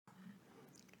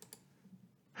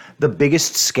the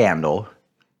biggest scandal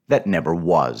that never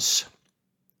was.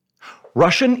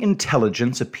 Russian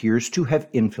intelligence appears to have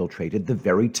infiltrated the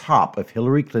very top of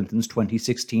Hillary Clinton's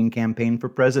 2016 campaign for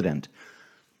president.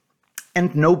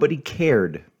 And Nobody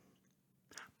Cared,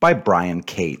 by Brian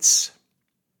Cates.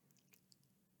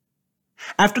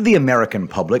 After the American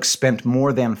public spent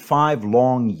more than 5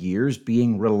 long years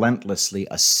being relentlessly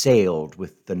assailed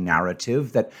with the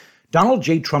narrative that Donald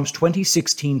J. Trump's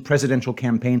 2016 presidential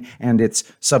campaign and its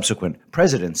subsequent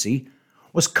presidency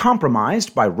was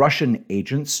compromised by Russian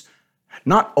agents,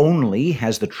 not only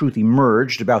has the truth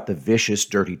emerged about the vicious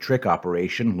dirty trick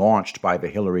operation launched by the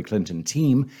Hillary Clinton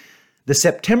team, the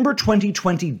September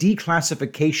 2020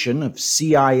 declassification of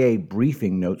CIA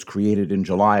briefing notes created in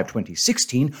July of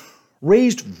 2016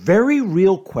 raised very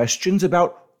real questions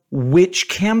about which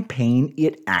campaign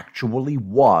it actually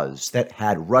was that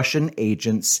had Russian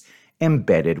agents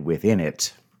embedded within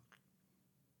it.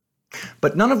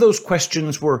 But none of those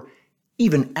questions were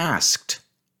even asked,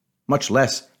 much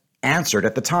less answered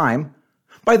at the time,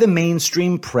 by the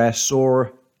mainstream press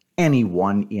or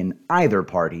anyone in either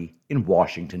party in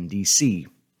Washington, D.C.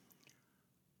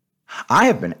 I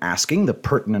have been asking the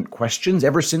pertinent questions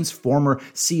ever since former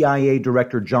CIA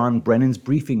Director John Brennan's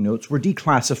briefing notes were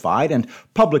declassified and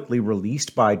publicly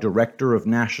released by Director of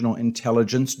National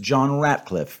Intelligence John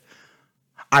Ratcliffe.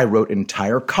 I wrote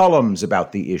entire columns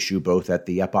about the issue both at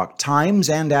the Epoch Times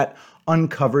and at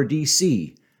Uncover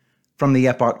DC. From the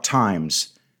Epoch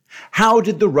Times: How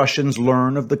Did the Russians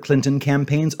Learn of the Clinton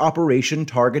Campaign's Operation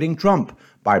Targeting Trump?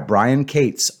 By Brian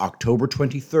Cates, October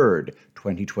 23,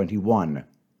 2021.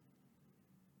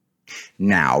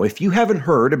 Now, if you haven't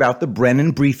heard about the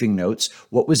Brennan briefing notes,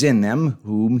 what was in them,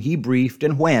 whom he briefed,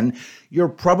 and when, you're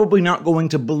probably not going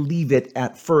to believe it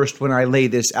at first when I lay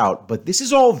this out, but this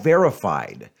is all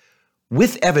verified,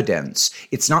 with evidence.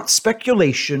 It's not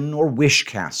speculation or wish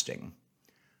casting.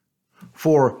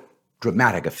 For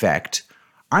dramatic effect,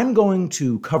 I'm going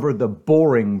to cover the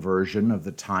boring version of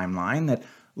the timeline that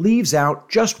leaves out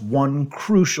just one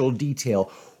crucial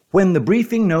detail. When the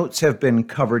briefing notes have been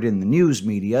covered in the news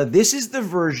media, this is the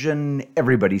version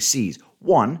everybody sees.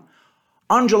 1.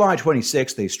 On July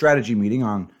 26th, a strategy meeting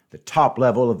on the top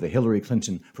level of the Hillary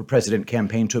Clinton for President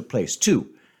campaign took place. 2.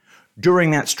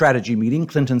 During that strategy meeting,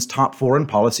 Clinton's top foreign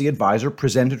policy advisor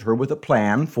presented her with a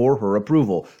plan for her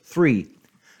approval. 3.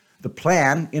 The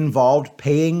plan involved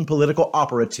paying political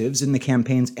operatives in the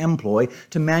campaign's employ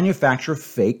to manufacture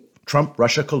fake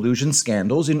Trump-Russia collusion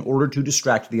scandals in order to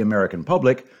distract the American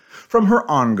public from her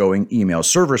ongoing email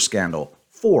server scandal.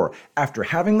 4. After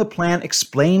having the plan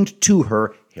explained to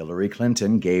her, Hillary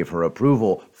Clinton gave her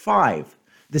approval. 5.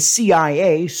 The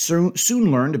CIA soon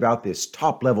learned about this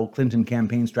top-level Clinton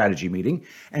campaign strategy meeting,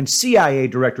 and CIA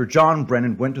Director John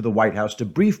Brennan went to the White House to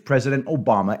brief President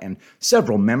Obama and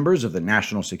several members of the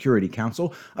National Security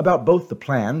Council about both the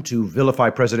plan to vilify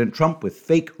President Trump with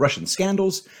fake Russian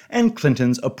scandals and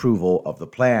Clinton's approval of the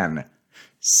plan.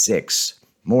 6.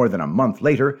 More than a month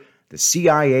later, the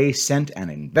CIA sent an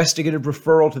investigative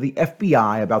referral to the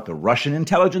FBI about the Russian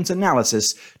intelligence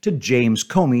analysis to James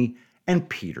Comey and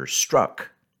Peter Strzok.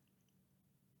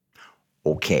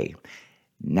 Okay,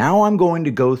 now I'm going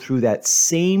to go through that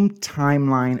same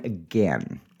timeline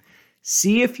again.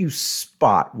 See if you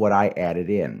spot what I added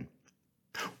in.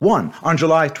 1. On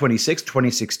July 26,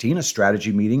 2016, a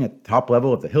strategy meeting at the top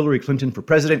level of the Hillary Clinton for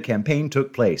President campaign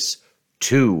took place.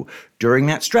 2. During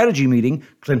that strategy meeting,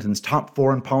 Clinton's top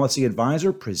foreign policy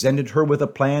advisor presented her with a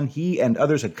plan he and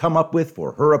others had come up with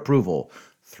for her approval.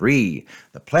 3.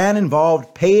 The plan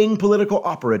involved paying political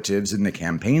operatives in the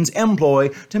campaign's employ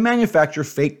to manufacture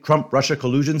fake Trump-Russia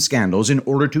collusion scandals in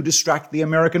order to distract the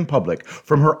American public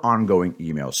from her ongoing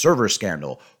email server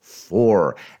scandal.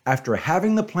 4. After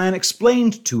having the plan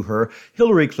explained to her,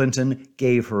 Hillary Clinton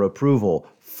gave her approval.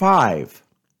 5.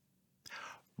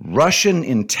 Russian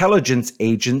intelligence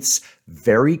agents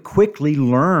very quickly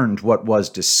learned what was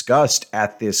discussed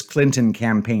at this Clinton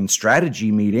campaign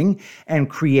strategy meeting and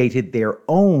created their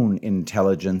own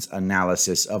intelligence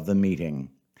analysis of the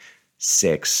meeting.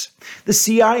 6. The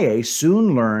CIA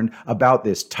soon learned about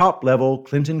this top-level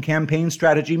Clinton campaign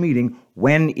strategy meeting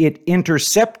when it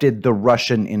intercepted the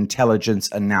Russian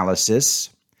intelligence analysis.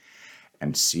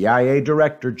 And CIA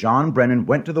Director John Brennan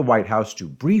went to the White House to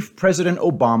brief President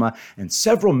Obama and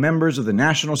several members of the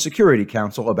National Security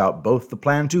Council about both the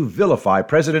plan to vilify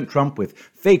President Trump with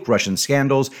fake Russian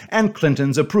scandals and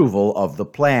Clinton's approval of the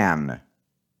plan.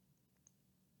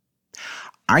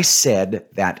 I said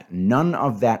that none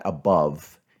of that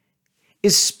above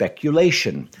is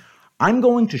speculation. I'm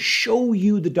going to show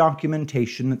you the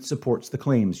documentation that supports the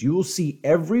claims. You'll see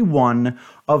every one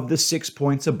of the 6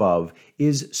 points above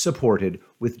is supported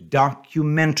with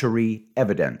documentary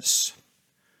evidence.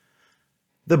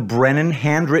 The Brennan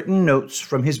handwritten notes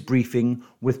from his briefing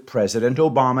with President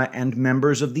Obama and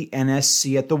members of the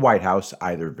NSC at the White House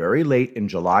either very late in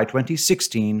July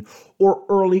 2016 or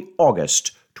early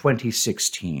August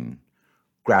 2016.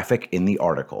 Graphic in the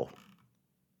article.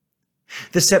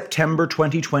 The September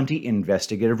 2020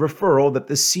 investigative referral that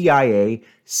the CIA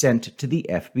sent to the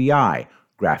FBI.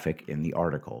 Graphic in the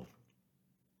article.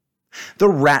 The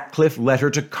Ratcliffe letter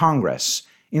to Congress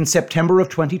in September of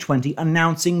 2020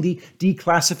 announcing the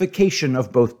declassification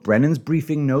of both Brennan's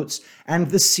briefing notes and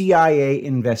the CIA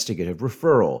investigative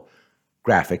referral.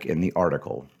 Graphic in the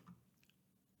article.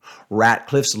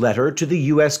 Ratcliffe's letter to the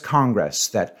U.S. Congress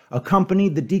that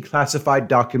accompanied the declassified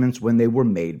documents when they were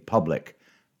made public.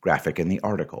 Graphic in the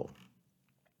article.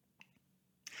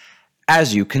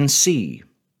 As you can see,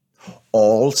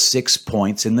 all 6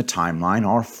 points in the timeline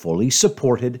are fully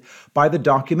supported by the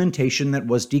documentation that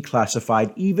was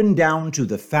declassified, even down to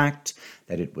the fact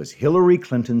that it was Hillary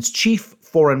Clinton's chief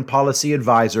foreign policy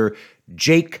advisor,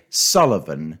 Jake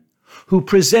Sullivan, who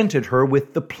presented her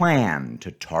with the plan to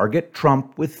target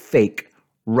Trump with fake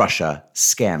Russia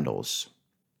scandals.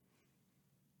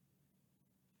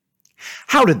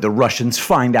 How did the Russians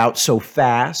find out so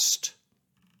fast?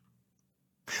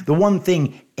 The one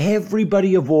thing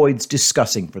everybody avoids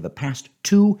discussing for the past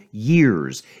 2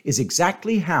 years is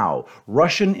exactly how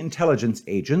Russian intelligence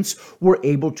agents were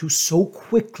able to so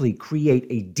quickly create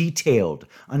a detailed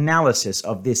analysis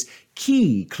of this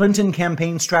key Clinton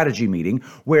campaign strategy meeting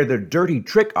where the dirty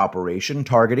trick operation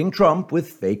targeting Trump with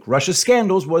fake Russia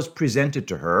scandals was presented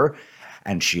to her,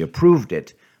 and she approved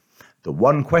it. The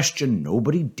one question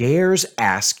nobody dares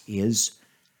ask is,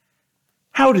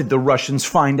 how did the Russians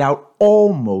find out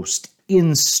almost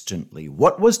instantly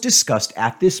what was discussed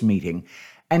at this meeting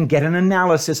and get an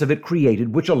analysis of it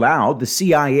created which allowed the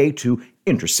CIA to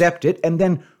intercept it and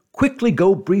then quickly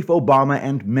go brief Obama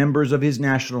and members of his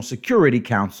National Security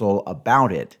Council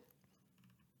about it?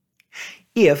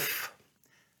 If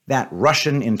that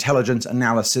Russian intelligence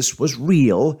analysis was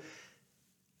real,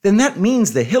 then that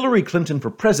means the Hillary Clinton for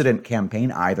President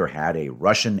campaign either had a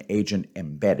Russian agent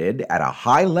embedded at a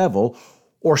high level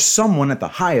or someone at the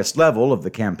highest level of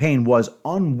the campaign was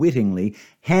unwittingly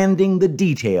handing the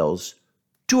details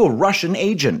to a Russian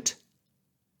agent.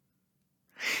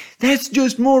 That's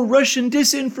just more Russian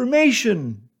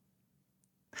disinformation.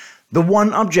 The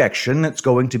one objection that's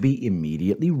going to be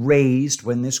immediately raised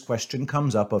when this question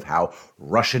comes up of how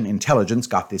Russian intelligence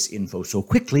got this info so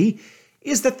quickly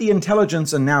is that the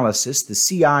intelligence analysis the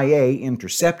CIA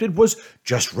intercepted was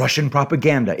just Russian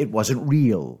propaganda. It wasn't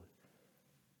real.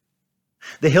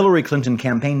 The Hillary Clinton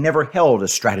campaign never held a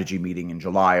strategy meeting in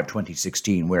July of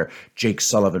 2016 where Jake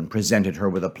Sullivan presented her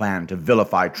with a plan to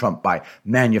vilify Trump by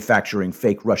manufacturing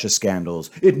fake Russia scandals.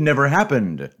 It never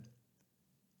happened.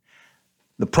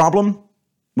 The problem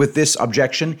with this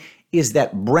objection is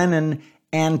that Brennan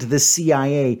and the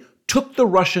CIA took the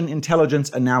Russian intelligence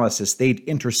analysis they'd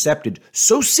intercepted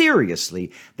so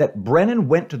seriously that Brennan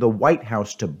went to the White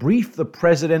House to brief the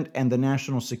President and the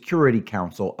National Security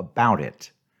Council about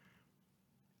it.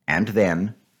 And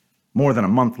then, more than a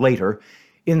month later,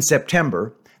 in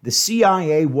September, the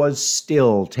CIA was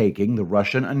still taking the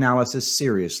Russian analysis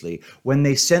seriously when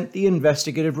they sent the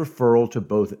investigative referral to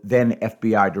both then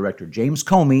FBI Director James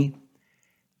Comey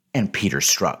and Peter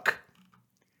Strzok.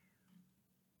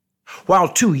 While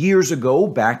 2 years ago,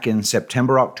 back in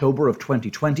September, October of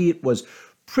 2020, it was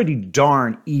pretty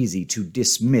darn easy to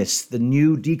dismiss the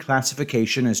new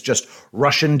declassification as just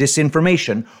Russian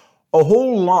disinformation, a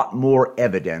whole lot more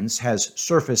evidence has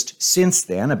surfaced since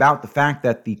then about the fact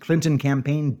that the Clinton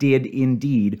campaign did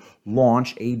indeed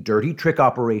launch a dirty trick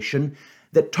operation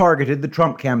that targeted the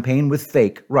Trump campaign with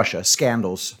fake Russia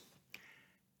scandals.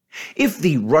 If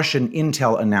the Russian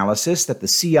intel analysis that the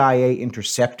CIA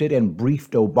intercepted and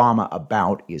briefed Obama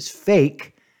about is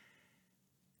fake,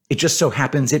 it just so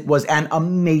happens it was an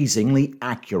amazingly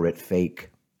accurate fake.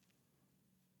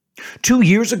 2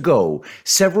 years ago,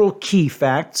 several key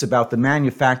facts about the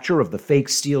manufacture of the fake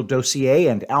Steele dossier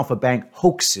and Alfa Bank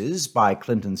hoaxes by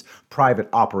Clinton's private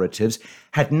operatives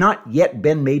had not yet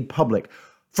been made public.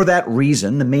 For that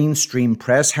reason, the mainstream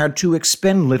press had to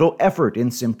expend little effort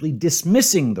in simply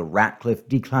dismissing the Ratcliffe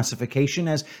declassification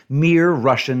as mere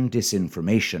Russian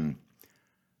disinformation.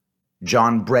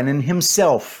 John Brennan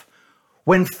himself,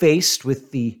 when faced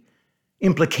with the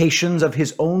implications of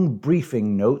his own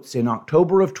briefing notes in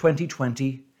October of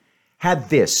 2020, had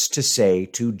this to say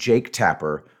to Jake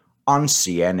Tapper on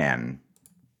CNN.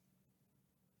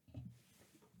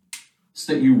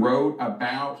 that you wrote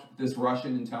about this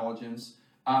Russian intelligence.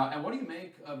 And what do you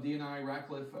make of DNI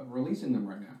Ratcliffe releasing them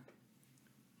right now?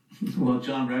 Well,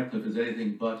 John Ratcliffe is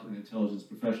anything but an intelligence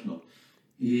professional.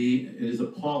 It is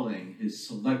appalling, his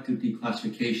selective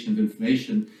declassification of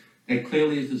information that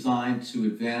clearly is designed to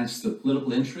advance the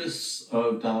political interests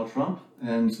of Donald Trump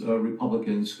and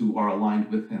Republicans who are aligned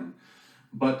with him.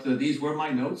 But these were my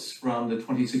notes from the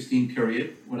 2016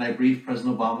 period when I briefed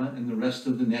President Obama and the rest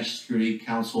of the National Security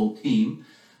Council team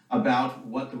about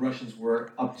what the Russians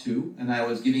were up to. And I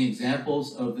was giving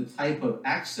examples of the type of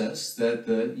access that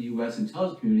the U.S.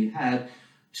 intelligence community had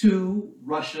to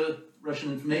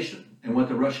Russian information and what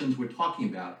the Russians were talking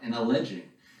about and alleging.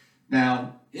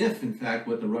 Now, if in fact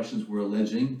what the Russians were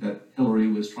alleging, that Hillary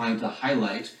was trying to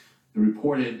highlight the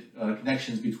reported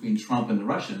connections between Trump and the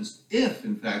Russians, if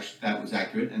in fact that was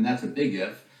accurate, and that's a big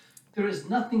if, there is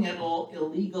nothing at all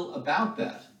illegal about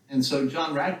that. And so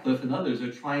John Ratcliffe and others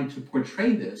are trying to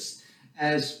portray this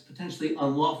as potentially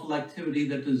unlawful activity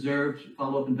that deserved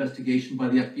follow-up investigation by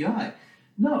the FBI.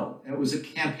 No, it was a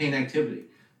campaign activity.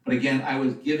 But again, I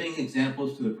was giving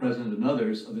examples to the president and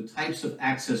others of the types of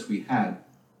access we had.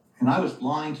 And I was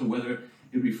blind to whether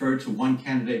it referred to one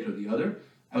candidate or the other.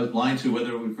 I was blind to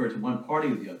whether it referred to one party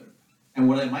or the other. And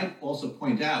what I might also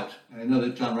point out, I know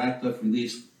that John Ratcliffe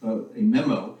released a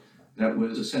memo that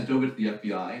was sent over to the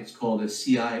FBI. It's called a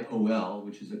CIOL,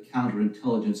 which is a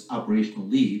Counterintelligence Operational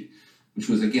Lead, which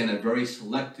was, again, a very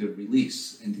selective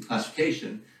release and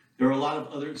declassification. There are a lot of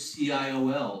other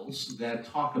CIOLs that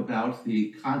talk about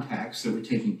the contacts that were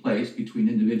taking place between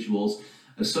individuals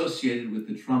associated with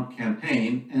the Trump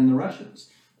campaign and the Russians.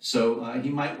 So he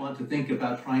might want to think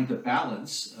about trying to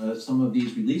balance some of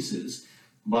these releases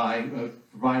by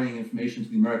providing information to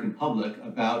the American public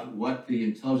about what the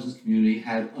intelligence community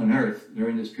had unearthed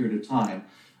during this period of time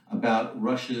about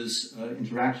Russia's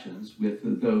interactions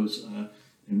with those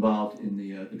involved in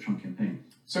the Trump campaign.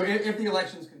 So if the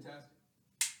election's contested.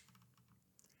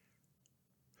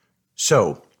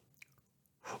 So,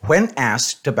 when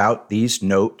asked about these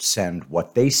notes and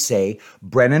what they say,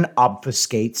 Brennan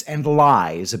obfuscates and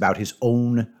lies about his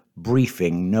own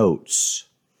briefing notes.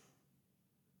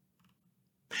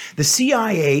 The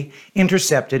CIA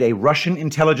intercepted a Russian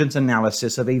intelligence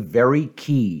analysis of a very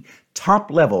key,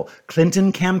 top-level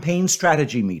Clinton campaign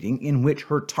strategy meeting in which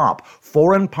her top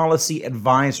foreign policy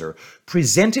advisor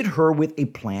presented her with a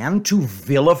plan to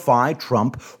vilify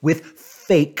Trump with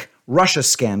fake Russia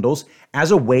scandals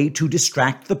as a way to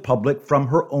distract the public from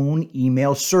her own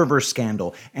email server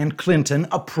scandal, and Clinton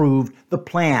approved the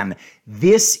plan.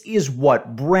 This is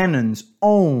what Brennan's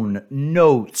own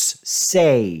notes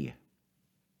say.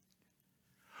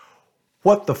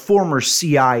 What the former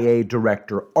CIA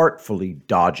director artfully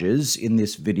dodges in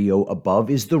this video above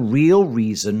is the real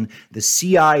reason the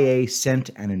CIA sent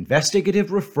an investigative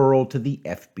referral to the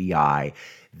FBI.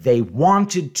 They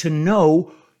wanted to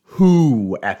know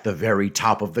who, at the very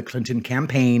top of the Clinton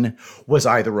campaign, was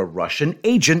either a Russian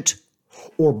agent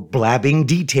or blabbing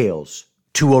details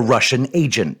to a Russian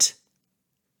agent.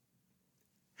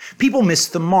 People miss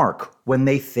the mark when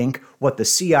they think what the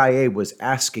CIA was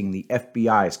asking the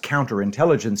FBI's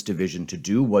counterintelligence division to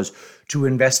do was to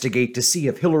investigate to see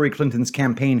if Hillary Clinton's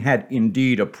campaign had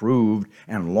indeed approved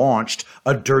and launched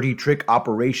a dirty trick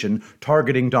operation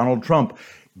targeting Donald Trump.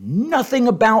 Nothing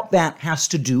about that has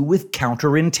to do with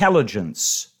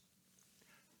counterintelligence.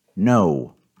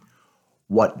 No.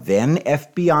 What then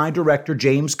FBI Director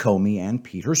James Comey and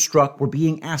Peter Strzok were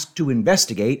being asked to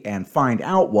investigate and find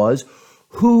out was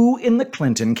who in the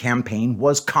Clinton campaign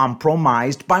was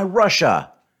compromised by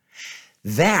Russia.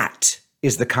 That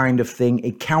is the kind of thing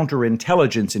a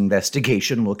counterintelligence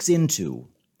investigation looks into.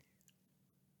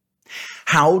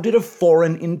 How did a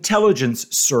foreign intelligence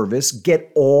service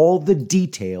get all the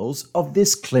details of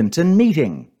this Clinton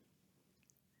meeting?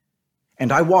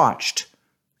 And I watched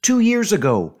 2 years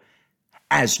ago,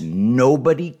 as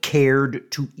nobody cared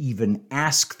to even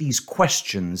ask these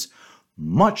questions,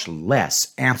 much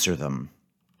less answer them.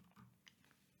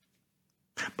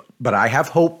 But I have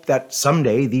hope that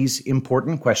someday these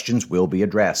important questions will be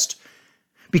addressed,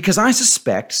 because I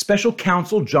suspect Special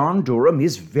Counsel John Durham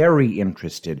is very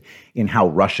interested in how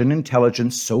Russian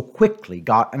intelligence so quickly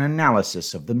got an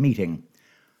analysis of the meeting.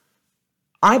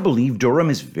 I believe Durham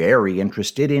is very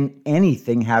interested in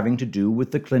anything having to do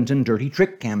with the Clinton dirty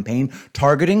trick campaign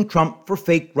targeting Trump for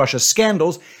fake Russia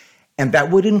scandals, and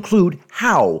that would include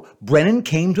how Brennan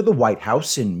came to the White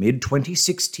House in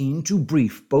mid-2016 to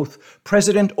brief both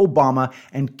President Obama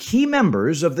and key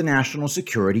members of the National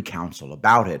Security Council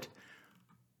about it.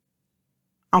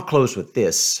 I'll close with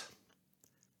this.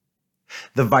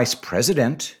 The Vice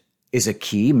President is a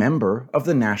key member of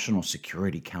the National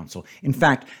Security Council. In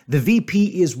fact, the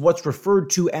VP is what's referred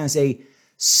to as a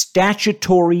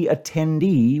statutory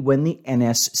attendee when the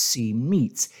NSC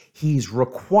meets. He's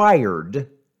required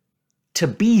to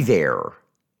be there.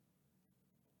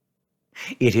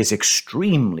 It is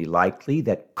extremely likely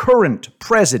that current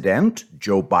President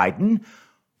Joe Biden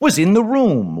was in the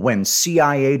room when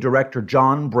CIA Director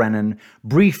John Brennan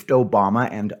briefed Obama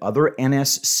and other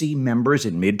NSC members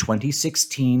in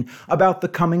mid-2016 about the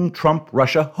coming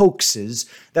Trump-Russia hoaxes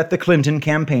that the Clinton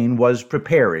campaign was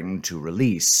preparing to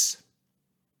release.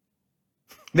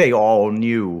 They all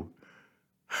knew.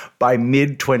 By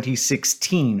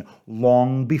mid-2016,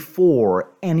 long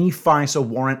before any FISA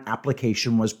warrant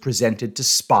application was presented to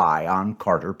spy on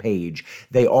Carter Page,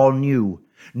 they all knew.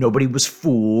 Nobody was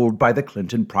fooled by the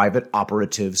Clinton private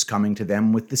operatives coming to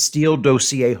them with the Steele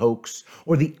dossier hoax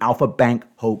or the Alpha Bank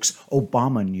hoax.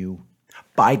 Obama knew.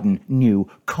 Biden knew.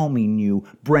 Comey knew.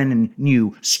 Brennan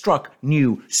knew. Strzok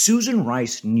knew. Susan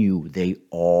Rice knew. They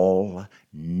all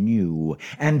knew.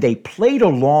 And they played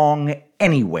along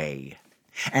anyway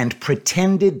and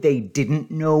pretended they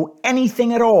didn't know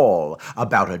anything at all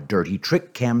about a dirty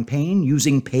trick campaign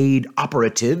using paid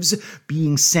operatives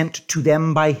being sent to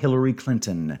them by Hillary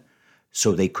Clinton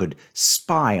so they could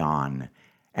spy on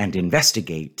and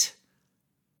investigate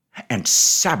and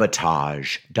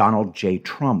sabotage Donald J.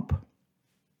 Trump.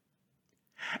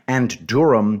 And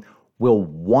Durham will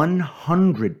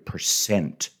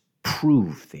 100%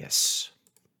 prove this.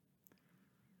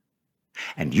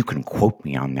 And you can quote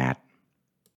me on that.